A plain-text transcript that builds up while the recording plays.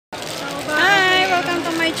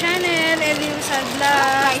my channel, Eliusa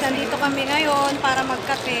Vlog. Nandito kami ngayon para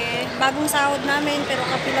magkape. Bagong sahod namin pero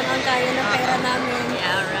kape lang ang kaya ng pera namin.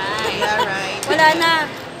 Alright. Wala na.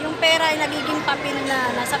 Yung pera ay nagiging papel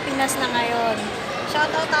na. Nasa Pinas na ngayon.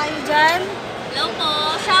 Shoutout tayo dyan. Hello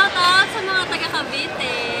po. Shoutout sa mga taga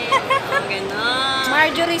Cavite. Ganon.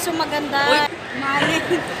 Marjorie Sumaganda. Malin.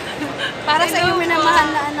 Para sa iyo minamahal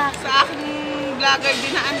na anak. Sa aking vlogger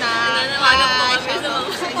din na anak. Nananawagan po kami sa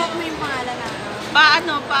mga. Support mo yung pangalan na.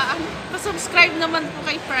 Pa-subscribe naman po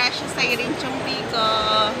kay Precious Irene Chongpico.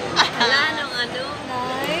 Wala nung ano.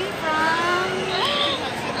 Nay, from...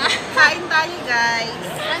 Kain tayo, guys.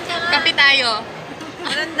 Kape tayo.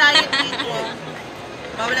 Walang diet dito.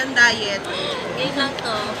 Walang diet. Game lang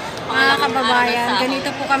to. Mga kababayan, ganito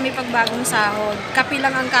po kami pag bagong sahod. Kape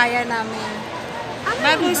lang ang kaya namin.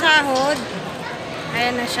 Bagong sahod.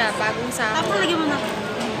 Ayan na siya, bagong sahod. Tapos lagyan mo na.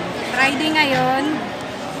 Friday ngayon.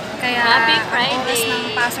 Kaya Happy ang Friday. oras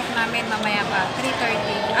ng pasok namin mamaya pa,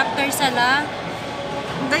 3:30. After sala,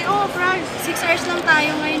 Day off, right? 6 hours lang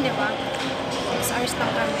tayo ngayon, di ba? 6 hours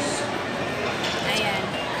lang kami. Ayan.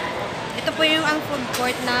 Ito po yung ang food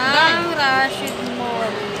court ng Rashid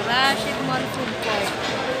Mall. Rashid Mall Food Court.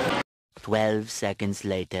 12 seconds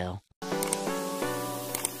later.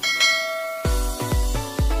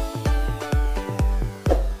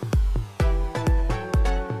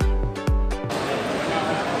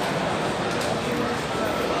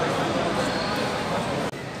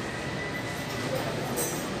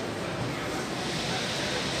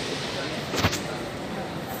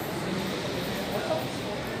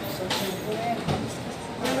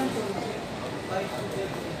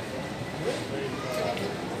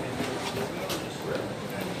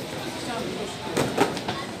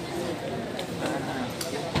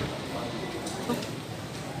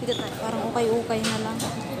 Dito tayo. Parang ukay-ukay na lang.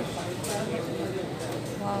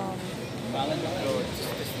 Wow.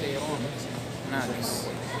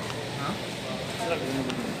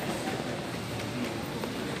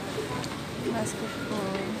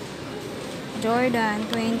 Basketball. Jordan,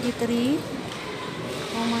 23.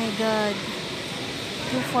 Oh my God.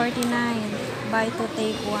 249. Buy to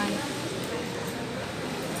take one.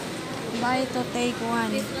 Buy to take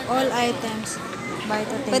one. All items. Buy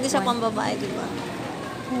to take Pwede sa one. pambabae, di ba?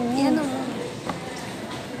 Oo. Yan mo.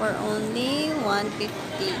 For only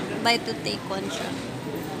 150. Buy to take one siya.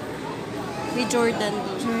 With Jordan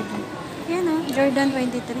din. Jordan. Yan o. Jordan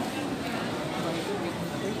 23.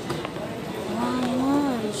 Wow,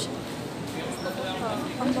 gosh.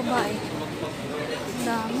 Ang babae. Ang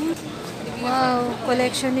dami. Wow,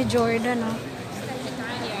 collection ni Jordan o.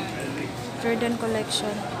 Jordan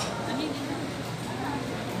collection.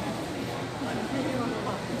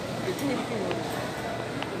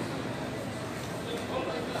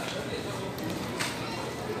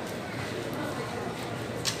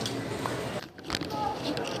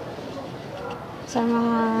 Sa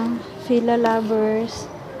mga Fila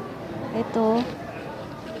lovers, ito,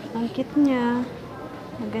 ang cute niya.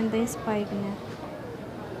 Maganda yung spike niya.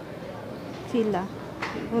 Fila.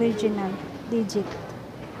 Original. Legit.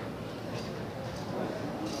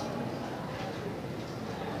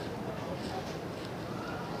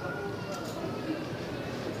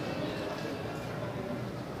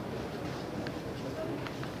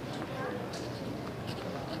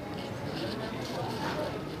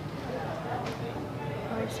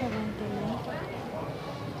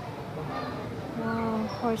 Wow,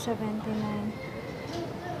 $4.79.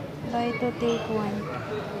 Buy to take one.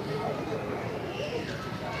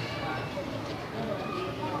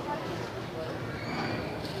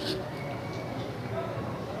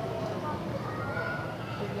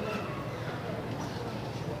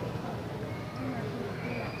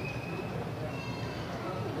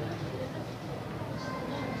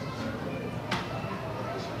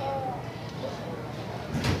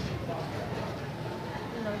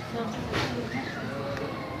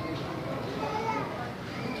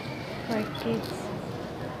 For kids.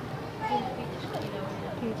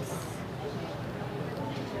 Kids.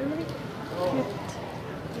 Cute.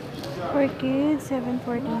 For kids,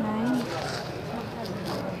 $7.49.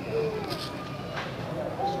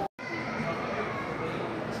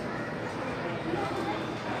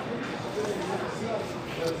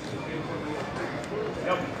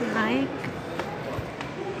 Nike.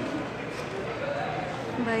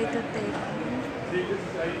 Buy to take.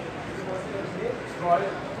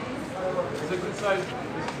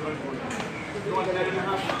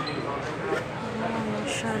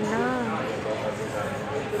 Mashallah.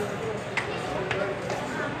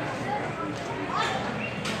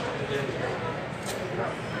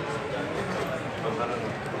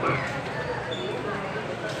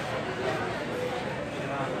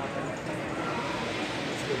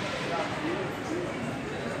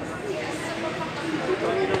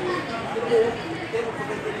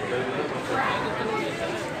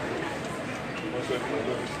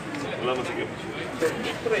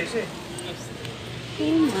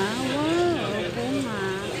 Puma, wow, Puma.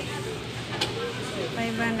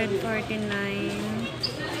 549.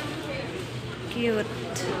 Cute.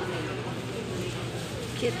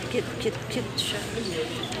 Cute siya.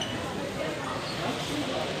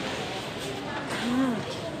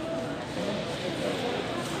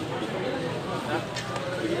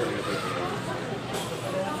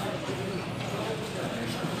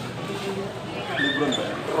 Liburan ba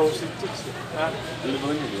yan? Frozen chicks eh. Ha?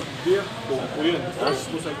 Liburan yun, di ba? Hindi yan. Buong po yun. Tapos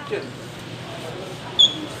mosaic yan.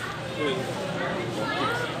 Yun.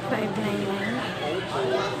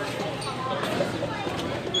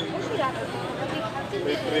 599.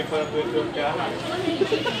 May pray pa na 20 ka.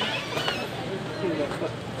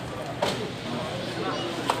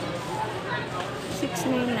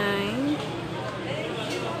 699.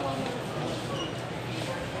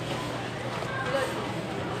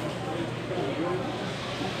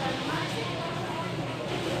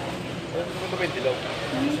 Ano ba yung dilaw?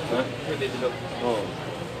 Ha? Pwede dilaw. Oo.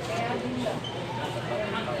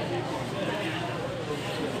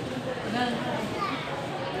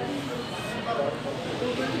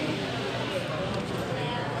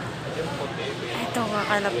 Ito,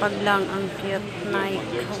 kakalapag lang ang cute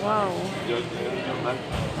Nike. Wow.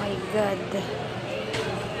 My God.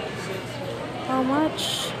 How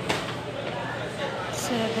much?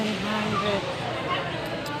 700.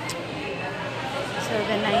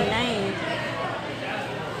 799.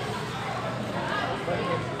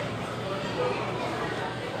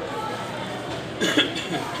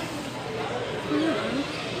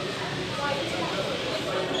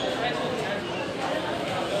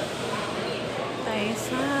 Tayo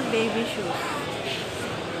sa baby shoes.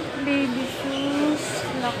 Baby shoes,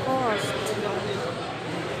 Lacoste.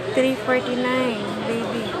 349,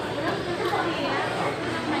 baby.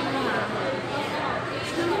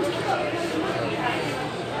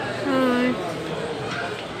 Hmm.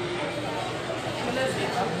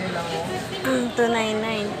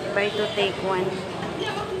 299, buy to take one.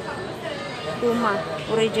 Puma,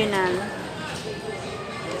 original.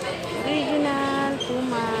 Original,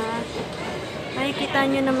 Puma. Nakikita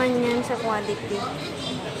nyo naman yan sa quality.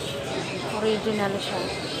 Original siya.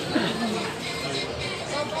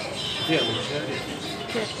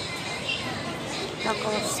 Cute.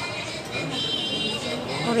 Tapos,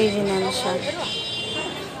 original siya.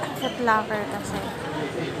 Foot Locker kasi.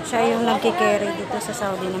 Siya yung nagkikerry dito sa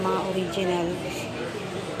Saudi ng mga original.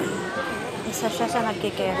 Isa siya sa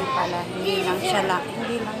nagkikerry pala. Hindi lang siya.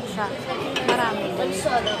 Marami din.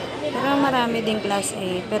 Pero marami din class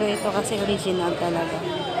A. Pero ito kasi original talaga.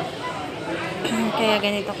 Kaya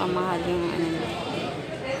ganito kamahal yung ano.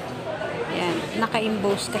 Yan.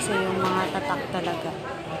 Naka-emboss kasi yung mga tatak talaga.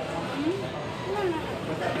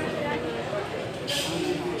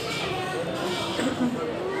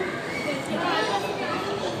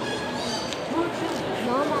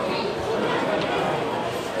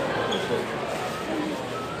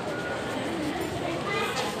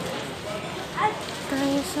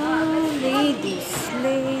 Tayo sa ladies.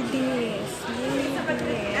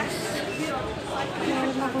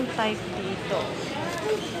 Meron akong type dito.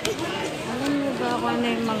 Alam mo ba kung ano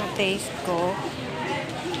yung mga taste ko?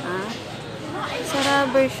 Ha? Sa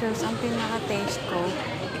rubber shoes, ang pinaka-taste ko,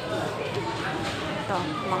 ito,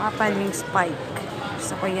 mga paling spike.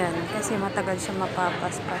 Gusto ko yan. Kasi matagal siya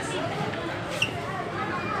mapapaspas.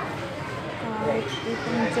 Kahit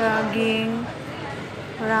itong jogging,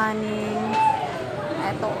 running.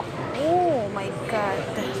 Ito. Oh my God.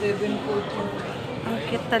 740. Ang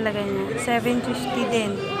cute talaga niya. 750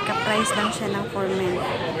 din. Ka-price lang siya ng 4 men.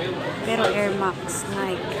 Pero Air Max.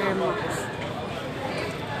 Nike Air Max.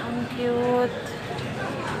 Ang cute.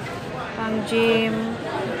 Pang gym.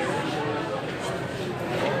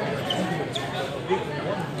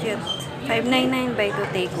 Cute. 599 buy to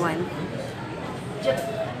take one.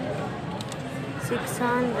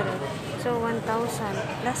 600. So 1,000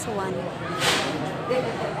 plus 1. 600.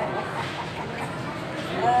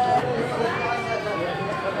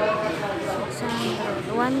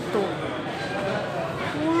 1, 2. 1,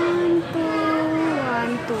 2.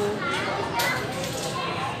 1, 2.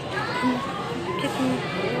 Cute mo.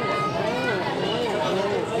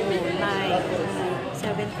 Nice.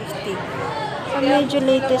 750. Pag medyo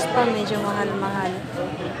latest pa, medyo mahal-mahal.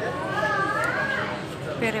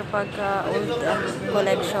 Pero pag old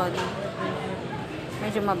collection,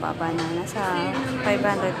 medyo mababa na. Nasa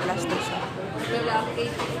 500 plus na siya.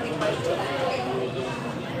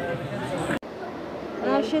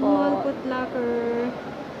 Rashid Mall Foot Locker.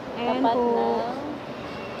 Ayan po.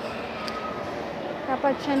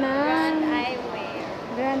 Tapat siya na.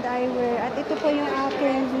 Grand Eyewear. At ito po yung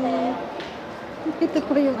aking... Ito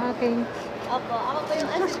po yung aking... Opo, ako po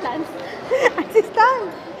yung assistant. Assistant!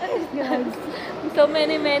 Guys. So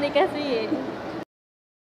many kasi eh.